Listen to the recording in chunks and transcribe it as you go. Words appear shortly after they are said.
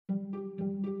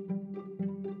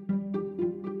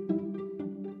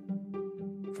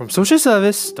From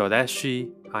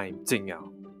socialservice.sg, I'm Jing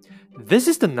Yao. This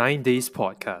is the 9 Days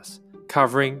podcast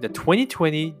covering the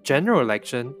 2020 general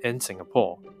election in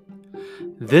Singapore.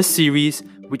 This series,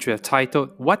 which we have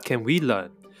titled What Can We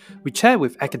Learn?, we chat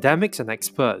with academics and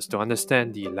experts to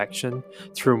understand the election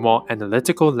through more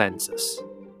analytical lenses.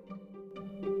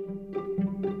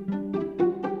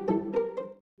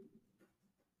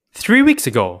 Three weeks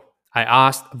ago, I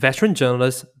asked veteran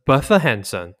journalist Bertha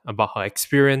Henson about her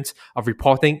experience of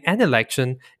reporting an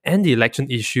election and the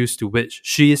election issues to which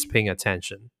she is paying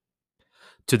attention.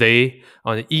 Today,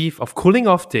 on the eve of Cooling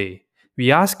Off Day,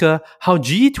 we ask her how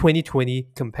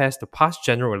GE2020 compares to past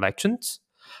general elections,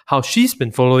 how she's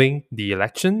been following the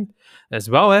election, as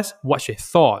well as what she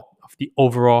thought of the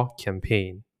overall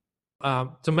campaign.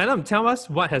 So, madam, tell us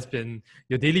what has been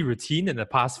your daily routine in the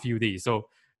past few days. So,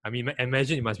 I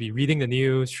imagine you must be reading the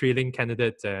news, trailing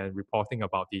candidates, and reporting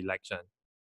about the election.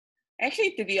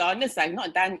 Actually, to be honest, I've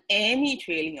not done any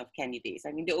trailing of candidates.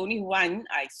 The only one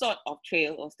I sort of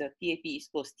trail was the PAP East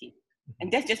Coast team.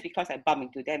 And that's just because I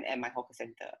bumped into them at my hawker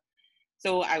center.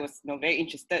 So I was very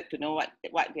interested to know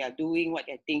what they are doing, what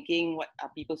they're thinking, what are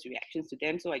people's reactions to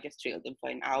them. So I just trailed them for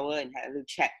an hour and had a little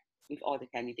chat with all the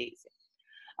candidates.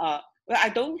 Well, I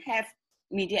don't have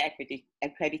media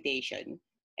accreditation.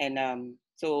 And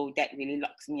so that really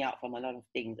locks me out from a lot of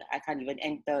things. I can't even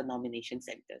enter nomination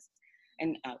centers.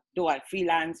 And though I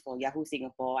freelance for Yahoo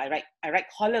Singapore, I write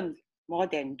columns more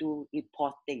than do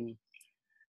reporting.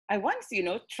 I once,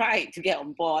 tried to get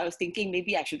on board. I was thinking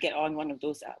maybe I should get on one of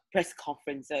those press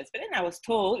conferences. But then I was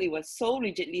told it was so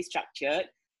rigidly structured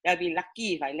that I'd be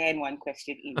lucky if I land one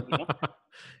question in,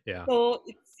 Yeah. So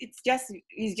it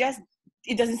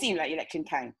doesn't seem like election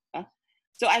time.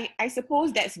 So I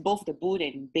suppose that's both the boon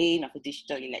and bane of a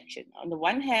digital election. On the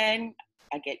one hand,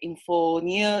 I get info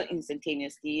near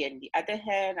instantaneously, and the other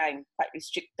hand, I'm quite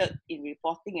restricted in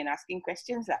reporting and asking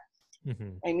questions.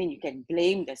 Mm-hmm. You can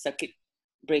blame the circuit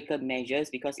breaker measures,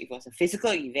 because if it was a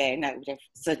physical event, I would have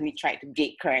certainly tried to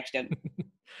gate crash them.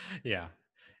 Yeah.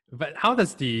 But how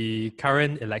does the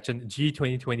current election,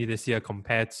 G2020 this year,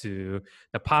 compare to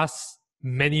the past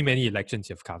many elections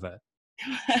you've covered?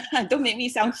 Don't make me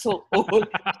sound so old.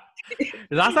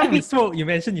 Last time we spoke, you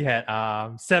mentioned you had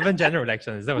 7 general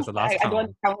elections. That was the last count. I don't want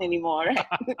to count anymore,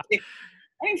 right?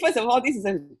 First of all, this is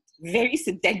a very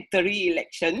sedentary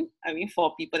election.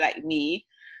 For people like me.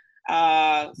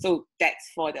 So that's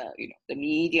for the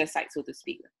media side, so to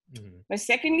speak. Mm-hmm. But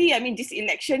secondly, this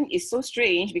election is so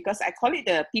strange because I call it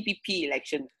the PPP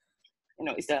election.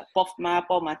 It's the POFMA,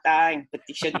 POMATA, and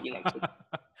petition election.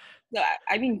 So,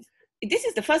 this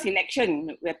is the first election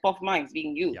where POFMA is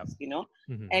being used,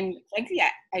 Mm-hmm. And frankly,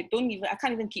 I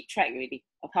can't even keep track really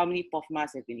of how many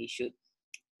POFMAs have been issued.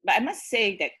 But I must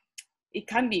say that it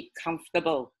can't be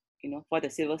comfortable, for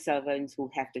the civil servants who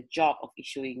have the job of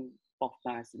issuing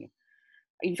POFMAs.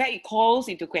 In fact, it calls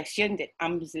into question that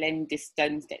arm's length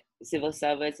distance that civil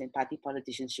servants and party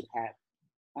politicians should have,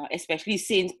 especially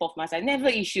since POFMAs are never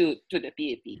issued to the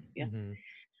PAP. Yeah? Mm-hmm.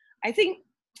 I think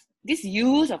this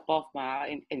use of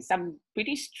POFMA and some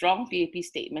pretty strong PAP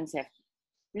statements have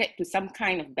led to some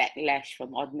kind of backlash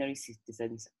from ordinary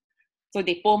citizens. So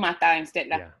they POMATA instead.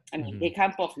 Yeah. Mm-hmm. They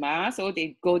can't POFMA, so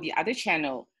they go the other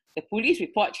channel, the police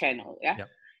report channel. Yeah. Yep.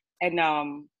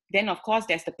 And then, of course,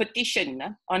 there's the petition.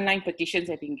 Online petitions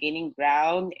have been gaining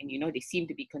ground, and, they seem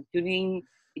to be continuing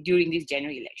during this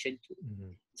general election too.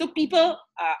 Mm-hmm. So people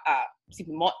seem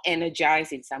more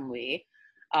energized in some way.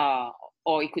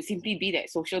 Or it could simply be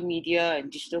that social media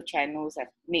and digital channels have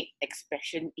made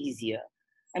expression easier.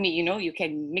 You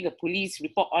can make a police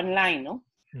report online, no?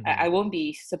 Mm-hmm. I won't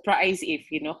be surprised if,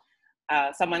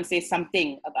 someone says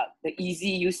something about the easy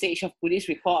usage of police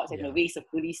reports and the waste of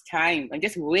police time. I'm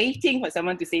just waiting for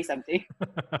someone to say something.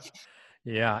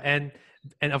 Yeah, and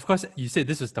of course, you said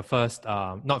this is the first,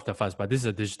 not the first, but this is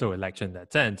a digital election in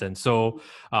that sense. And so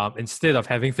instead of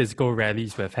having physical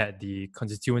rallies, we've had the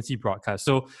constituency broadcast.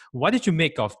 So what did you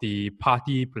make of the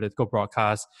party political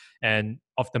broadcast and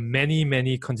of the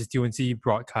many constituency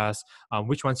broadcasts?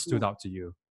 Which one stood out to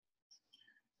you?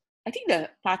 I think the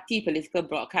party political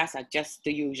broadcasts are just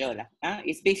the usual.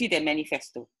 It's basically their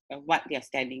manifesto, what they're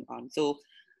standing on. So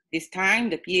this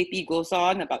time, the PAP goes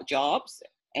on about jobs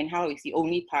and how it's the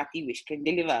only party which can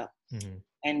deliver. Mm-hmm.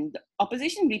 And the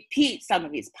opposition repeats some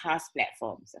of its past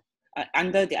platforms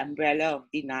under the umbrella of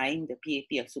denying the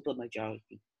PAP a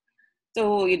supermajority.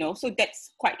 So, so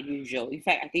that's quite usual. In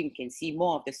fact, I think we can see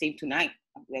more of the same tonight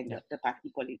when the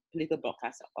party political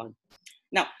broadcasts are on.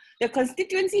 Now, the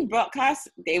constituency broadcasts,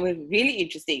 they were really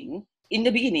interesting in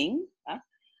the beginning.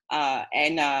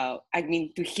 I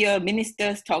mean, to hear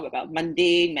ministers talk about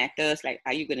mundane matters like,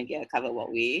 are you going to get a covered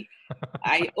walkway?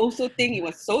 I also think it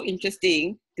was so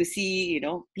interesting to see,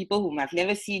 people whom I've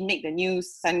never seen make the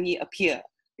news suddenly appear.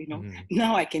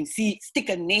 Now I can stick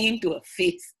a name to a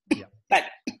face. Yeah. But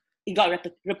it got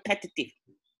repetitive.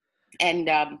 And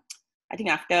I think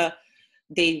after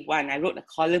day one, I wrote a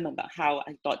column about how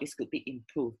I thought this could be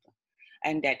improved.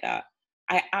 And that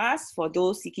I asked for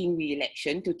those seeking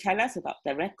re-election to tell us about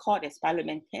the record as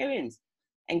parliamentarians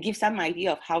and give some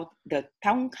idea of how the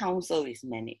town council is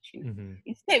managed.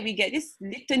 Instead, we get this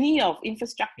litany of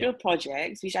infrastructural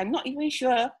projects, which I'm not even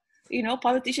sure,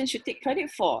 politicians should take credit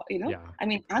for, I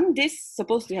mean, aren't this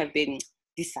supposed to have been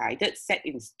decided, set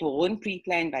in stone,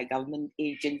 pre-planned by government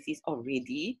agencies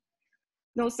already?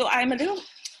 No, so I'm a little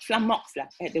flummoxed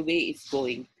at the way it's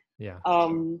going. Yeah.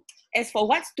 As for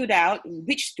what stood out,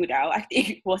 I think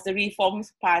it was the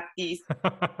Reforms Party's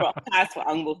broadcast for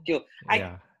Ang Mo Kio.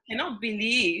 I cannot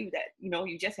believe that,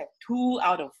 you just have 2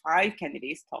 out of 5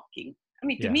 candidates talking. I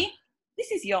mean, to me,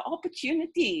 this is your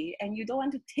opportunity and you don't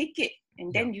want to take it.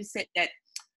 And then you said that,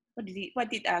 what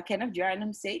did Kenneth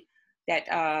Jeranam say?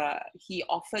 That he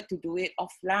offered to do it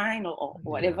offline or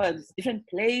whatever, different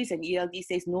place, and ELD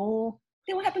says no.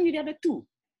 Then what happened to the other 2?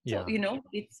 So,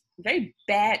 it's very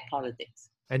bad politics.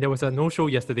 And there was a no-show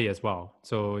yesterday as well.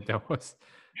 So there was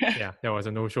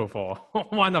a no-show for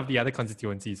one of the other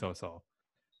constituencies also.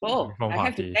 Oh, I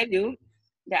have to tell you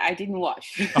that I didn't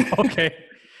watch. Okay.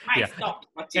 I stopped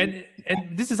watching.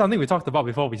 And this is something we talked about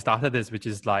before we started this, which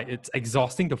is like, it's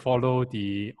exhausting to follow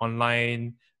the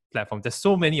online platforms. There's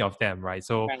so many of them, right?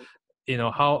 So,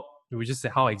 how we just say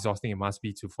how exhausting it must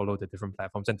be to follow the different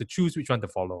platforms and to choose which one to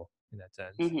follow in that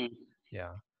sense.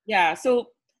 Yeah. So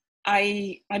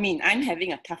I mean, I'm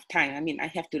having a tough time. I mean, I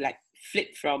have to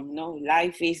flip from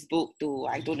live Facebook to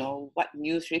I don't know what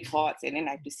news reports, and then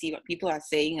I have to see what people are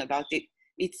saying about it.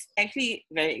 It's actually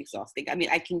very exhausting. I mean,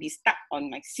 I can be stuck on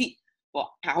my seat for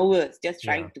hours just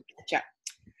trying to catch up.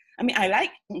 I mean, I like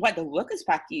what the Workers'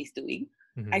 Party is doing.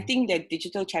 I think their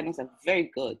digital channels are very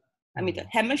good. I mean, the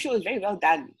Hammer Show is very well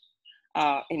done.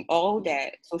 And all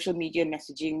their social media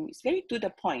messaging is very to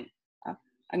the point.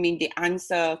 I mean, they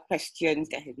answer questions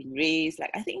that have been raised.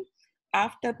 Like, I think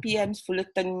after PM's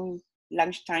Fullerton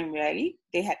lunchtime rally,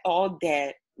 they had all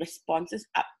their responses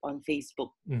up on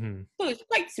Facebook. So it's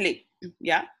quite slick.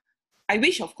 Yeah. I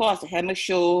wish, of course, the Hammer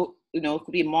Show,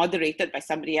 could be moderated by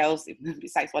somebody else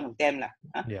besides one of them.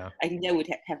 I think that would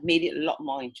have made it a lot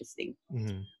more interesting.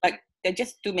 But there are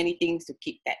just too many things to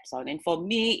keep tabs on. And for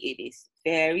me, it is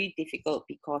very difficult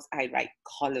because I write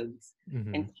columns.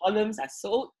 And columns are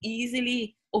so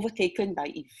easily overtaken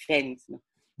by events.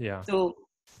 So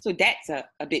that's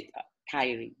a bit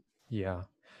tiring. Yeah.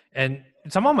 And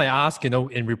someone might ask,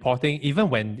 in reporting, even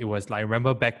when it was I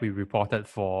remember back we reported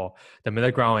for the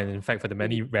middle ground and in fact for the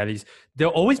many rallies, there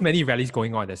are always many rallies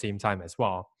going on at the same time as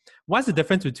well. What's the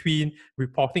difference between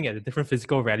reporting at the different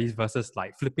physical rallies versus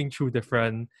flipping through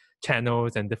different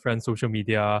channels and different social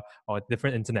media or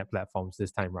different internet platforms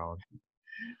this time around?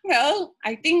 Well,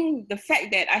 I think the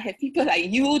fact that I have people like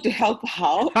you to help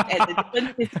out at the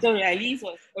different physical rallies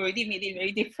was already made it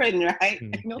very different, right?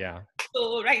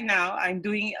 So right now I'm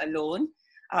doing it alone.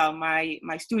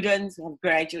 My students have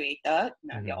graduated.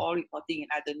 They're all reporting in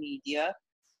other media.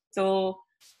 So,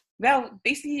 well,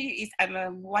 basically I'm a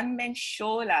one-man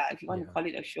show, if you want to call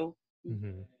it a show.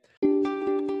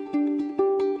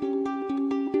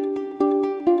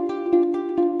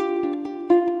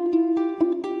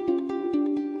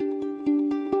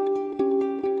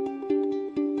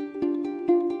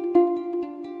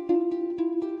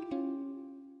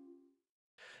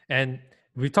 And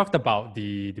we talked about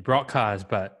the broadcast,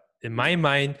 but in my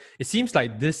mind, it seems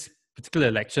like this particular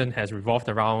election has revolved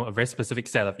around a very specific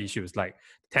set of issues, like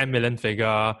 10 million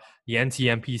figure, the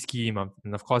NCMP scheme,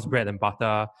 and of course, bread and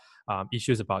butter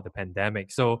issues about the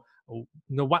pandemic. So,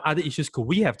 what other issues could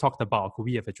we have talked about, could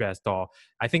we have addressed? Or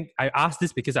I think I asked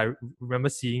this because I remember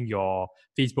seeing your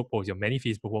Facebook posts, your many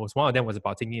Facebook posts. One of them was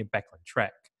about taking it back on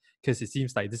track, because it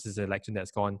seems like this is an election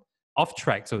that's gone off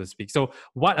track, so to speak. So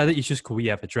what other issues could we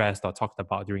have addressed or talked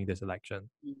about during this election?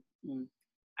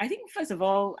 I think, first of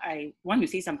all, I want to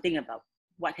say something about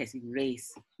what has been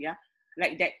raised.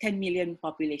 Like that 10 million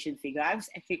population figure. I was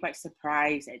actually quite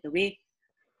surprised at the way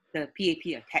the PAP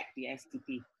attacked the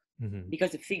SDP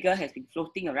because the figure has been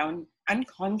floating around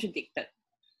uncontradicted.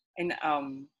 And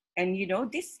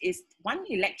this is one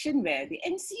election where the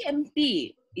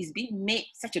NCMP is being made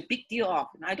such a big deal of.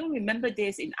 And I don't remember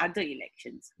this in other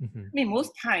elections. I mean,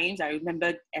 most times I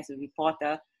remember as a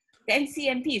reporter, the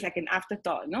NCMP is like an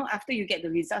afterthought. After you get the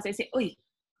results, they say, "Oi,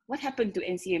 what happened to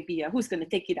NCMP? Who's going to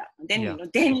take it up? And then, Yeah.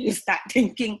 Then you start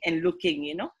thinking and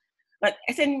looking, But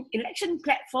as an election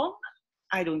platform,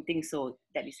 I don't think so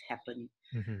that is happening.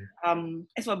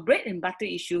 As for bread and butter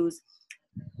issues,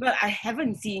 well, I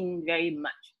haven't seen very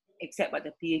much except what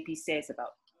the PAP says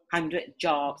about 100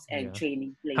 jobs and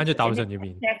training places. 100,000, you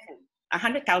mean?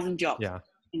 100,000 jobs Yeah.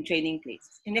 in training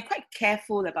places. And they're quite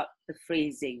careful about the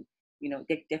phrasing.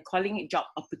 They're calling it job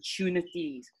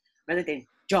opportunities rather than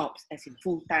jobs, as in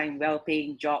full-time,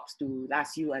 well-paying jobs to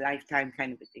last you a lifetime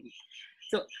kind of a thing.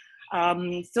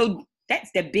 So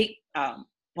that's the big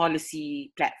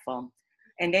policy platform.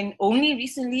 And then only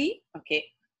recently,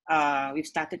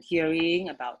 we've started hearing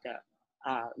about the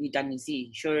redundancy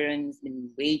insurance and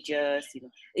wages.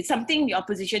 It's something the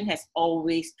opposition has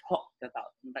always talked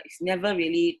about, but it's never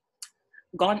really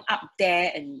gone up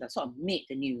there and sort of made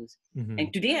the news. And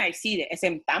today I see that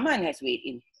SM Taman has weighed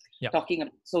in, talking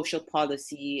about social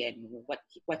policy and what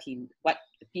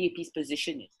the PAP's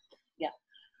position is.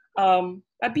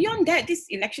 But beyond that, this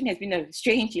election has been a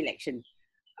strange election.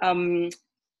 And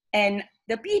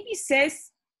the PAP says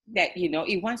that,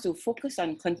 it wants to focus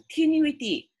on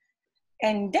continuity.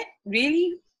 And that really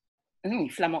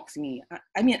flummoxed me.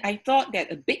 I thought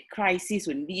that a big crisis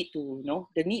would lead to,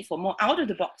 the need for more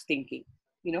out-of-the-box thinking,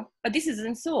 but this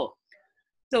isn't so.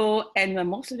 And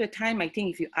most of the time, I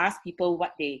think if you ask people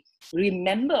what they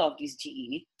remember of this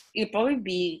GE, it'll probably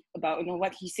be about,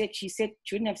 what he said, she said,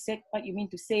 shouldn't have said what you mean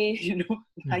to say,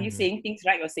 are you saying things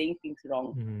right or saying things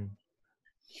wrong?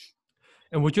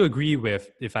 And would you agree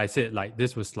with if I said like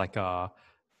this was like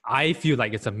I feel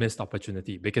like it's a missed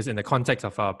opportunity because in the context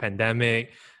of a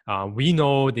pandemic, we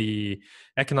know the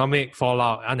economic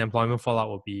fallout, unemployment fallout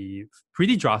will be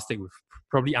pretty drastic, with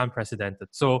probably unprecedented.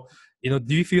 So,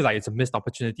 do you feel like it's a missed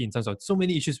opportunity in terms of so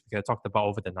many issues we could have talked about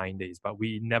over the 9 days, but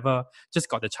we never just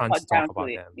got the chance to talk about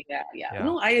them? Yeah.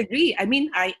 No, I agree.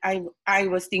 I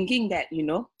was thinking that,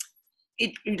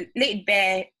 it laid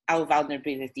bare our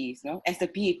vulnerabilities, as the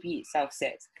PAP itself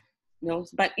says.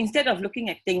 But instead of looking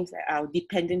at things like our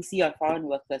dependency on foreign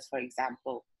workers, for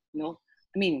example,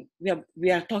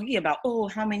 we are talking about,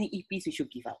 how many EPs we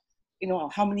should give out, or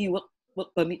how many work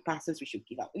permit passes we should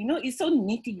give out. It's so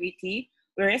nitty-gritty,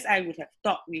 whereas I would have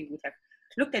thought we would have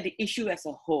looked at the issue as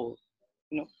a whole,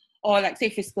 or like say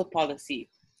fiscal policy.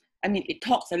 It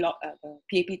talks a lot,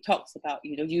 PAP talks about,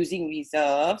 using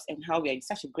reserves and how we're in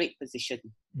such a great position.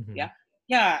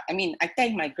 I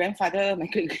thank my grandfather, my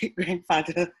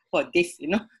great-great-grandfather for this,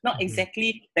 not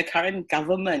exactly the current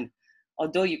government,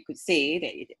 although you could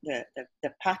say that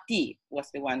the party was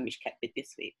the one which kept it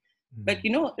this way. But,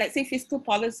 let's say fiscal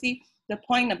policy, the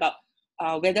point about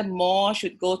whether more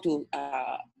should go to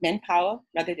manpower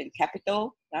rather than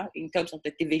capital, in terms of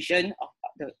the division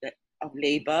of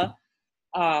labor.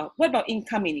 What about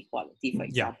income inequality, for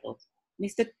example?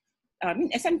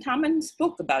 SM Taman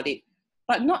spoke about it,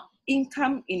 but not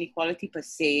income inequality per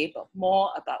se, but more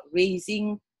about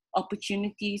raising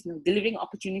opportunities, delivering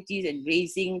opportunities and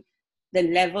raising the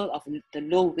level of the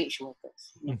low-wage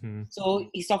workers. So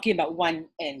he's talking about one,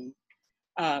 and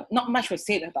not much was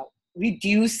said about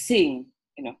reducing,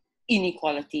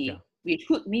 inequality, which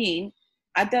could mean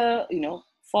other,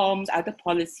 forms, other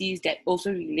policies that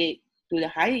also relate to the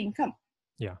higher income.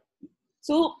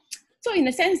 So in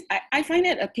a sense, I find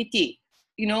it a pity.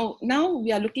 Now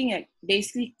we are looking at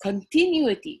basically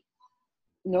continuity.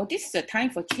 This is a time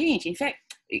for change. In fact,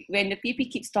 when the PP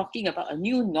keeps talking about a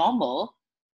new normal,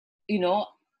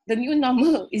 the new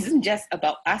normal isn't just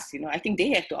about us. I think they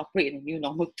have to operate in a new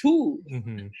normal too.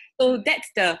 So that's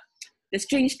the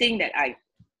strange thing that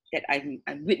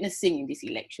I'm witnessing in this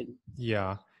election.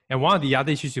 Yeah. And one of the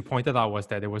other issues you pointed out was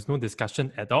that there was no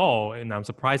discussion at all, and I'm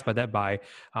surprised by that, by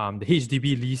the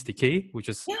HDB lease decay, which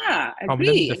is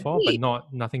prominent before, but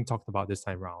nothing talked about this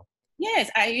time around. Yes,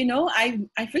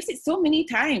 I faced it so many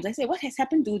times. I said, what has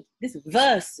happened to this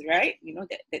verse, right?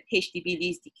 That HDB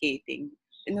lease decay thing.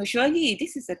 Surely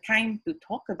this is a time to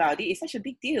talk about it. It's such a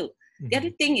big deal. The other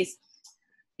thing is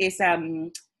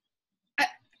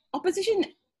opposition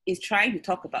is trying to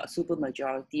talk about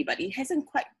supermajority, but it hasn't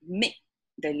quite made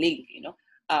the link,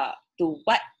 to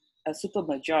what a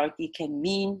supermajority can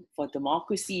mean for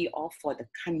democracy or for the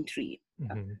country.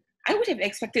 I would have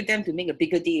expected them to make a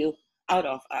bigger deal out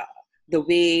of the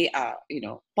way,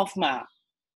 POFMA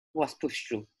was pushed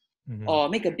through, or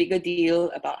make a bigger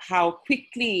deal about how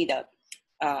quickly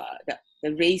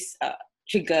the race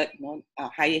triggered,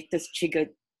 hiatus triggered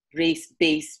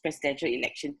race-based presidential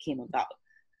election came about.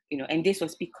 And this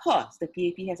was because the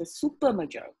PAP has a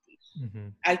supermajority.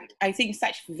 I think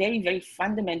such very, very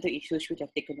fundamental issues should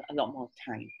have taken a lot more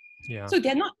time. So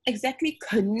they're not exactly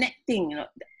connecting,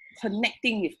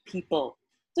 connecting with people.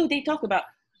 So they talk about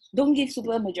don't give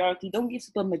super majority.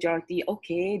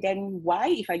 Okay, then why,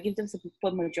 if I give them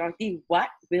super majority, what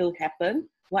will happen?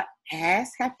 What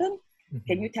has happened? Mm-hmm.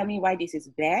 Can you tell me why this is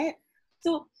bad?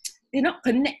 So they're not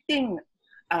connecting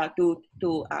to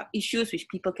issues which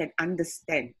people can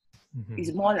understand. Mm-hmm.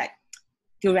 It's more like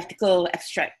theoretical,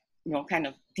 abstract, kind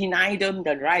of deny them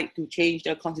the right to change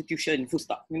the constitution, full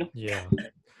stop, Yeah.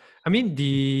 I mean,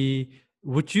 to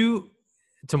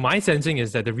my sensing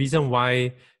is that the reason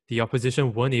why the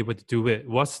opposition weren't able to do it,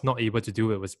 was not able to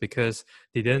do it, was because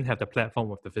they didn't have the platform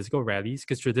of the physical rallies.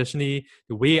 Because traditionally,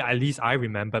 the way at least I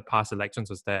remember past elections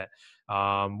was that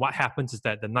what happens is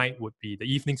that the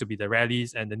evenings would be the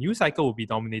rallies, and the news cycle will be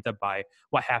dominated by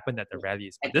what happened at the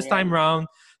rallies. But this time around,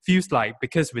 feels like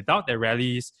because without the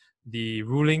rallies, the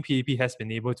ruling PAP has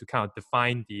been able to kind of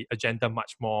define the agenda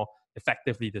much more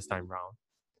effectively this time round.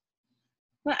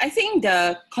 Well, I think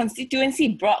the constituency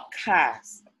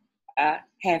broadcasts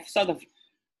have sort of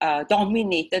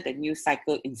dominated the news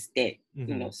cycle instead.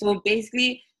 Mm-hmm. So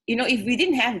basically, if we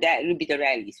didn't have that, it would be the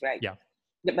rallies, right? Yeah.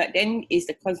 But then it's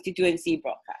the constituency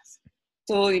broadcast.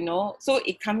 So so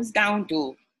it comes down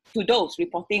to those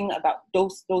reporting about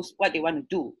those what they want to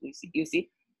do. You see.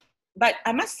 But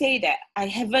I must say that I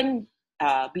haven't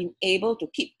been able to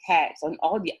keep tabs on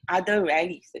all the other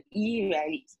rallies, the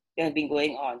e-rallies that have been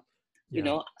going on.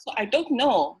 Yeah. So I don't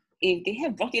know if they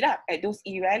have brought it up at those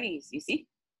e-rallies. You see,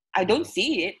 I don't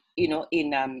see it. In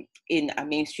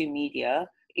mainstream media.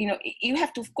 You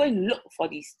have to go and look for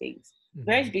these things. Mm-hmm.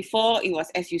 Whereas before it was,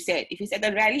 as you said, if it's at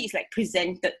the rally, it's like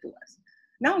presented to us.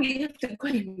 Now you have to go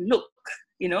and look.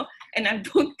 And I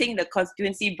don't think the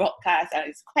constituency broadcast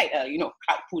is quite a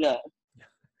crowd puller.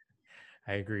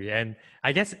 I agree, and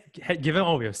I guess given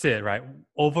all we have said, right?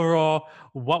 Overall,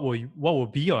 what will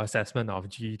be your assessment of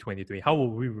GE2020? How will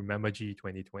we remember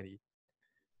GE2020?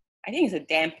 I think it's a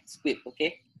damn squib.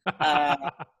 Okay.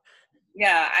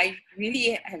 Yeah, I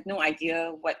really have no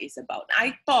idea what it's about.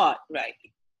 I thought, right,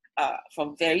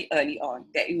 from very early on,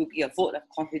 that it would be a vote of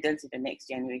confidence in the next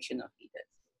generation of leaders.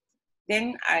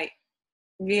 Then I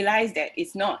realized that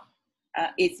it's not.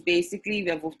 It's basically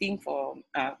we are voting for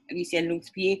Lee Hsien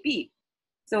Loong's PAP.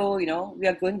 So, we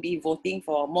are going to be voting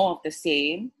for more of the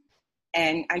same.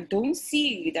 And I don't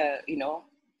see in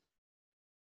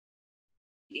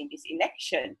this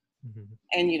election. Mm-hmm.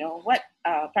 And what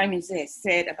Prime Minister has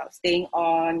said about staying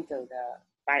on till the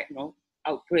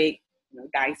outbreak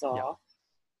dies off. Yeah.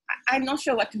 I'm not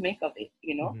sure what to make of it.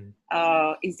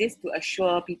 Mm-hmm. Is this to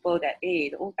assure people that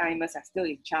the old timers are still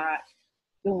in charge?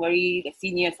 Don't worry, the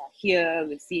seniors are here.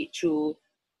 We'll see it through.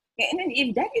 And then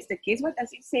if that is the case, what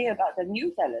does it say about the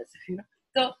new fellas?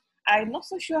 So I'm not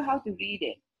so sure how to read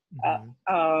it.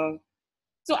 Mm-hmm.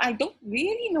 So I don't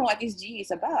really know what this G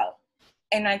is about.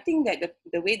 And I think that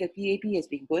the way the PAP has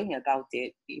been going about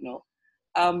it,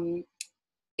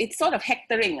 it's sort of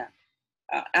hectoring.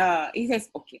 It has,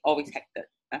 always hectored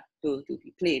to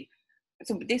be plain.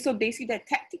 So basically the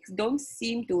tactics don't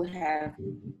seem to have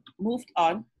moved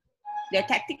on. Their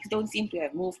tactics don't seem to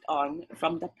have moved on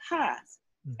from the past.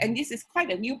 Mm-hmm. And this is quite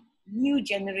a new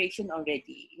generation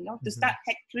already, mm-hmm. to start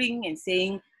hectoring and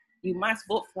saying, you must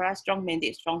vote for us, strong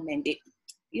mandate.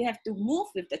 You have to move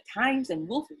with the times and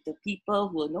move with the people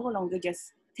who will no longer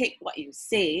just take what you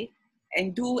say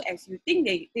and do as you think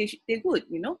they would,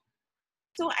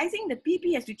 So I think the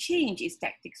PP has to change its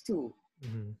tactics too.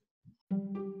 Mm-hmm.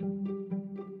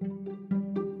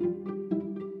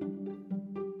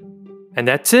 And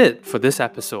that's it for this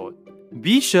episode.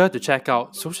 Be sure to check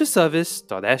out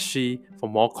socialservice.sg for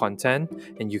more content,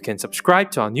 and you can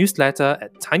subscribe to our newsletter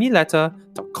at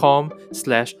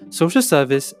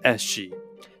tinyletter.com/socialservicesg.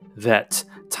 That's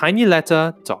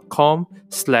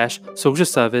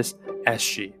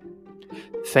tinyletter.com/socialservicesg.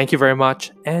 Thank you very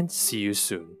much and see you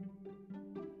soon.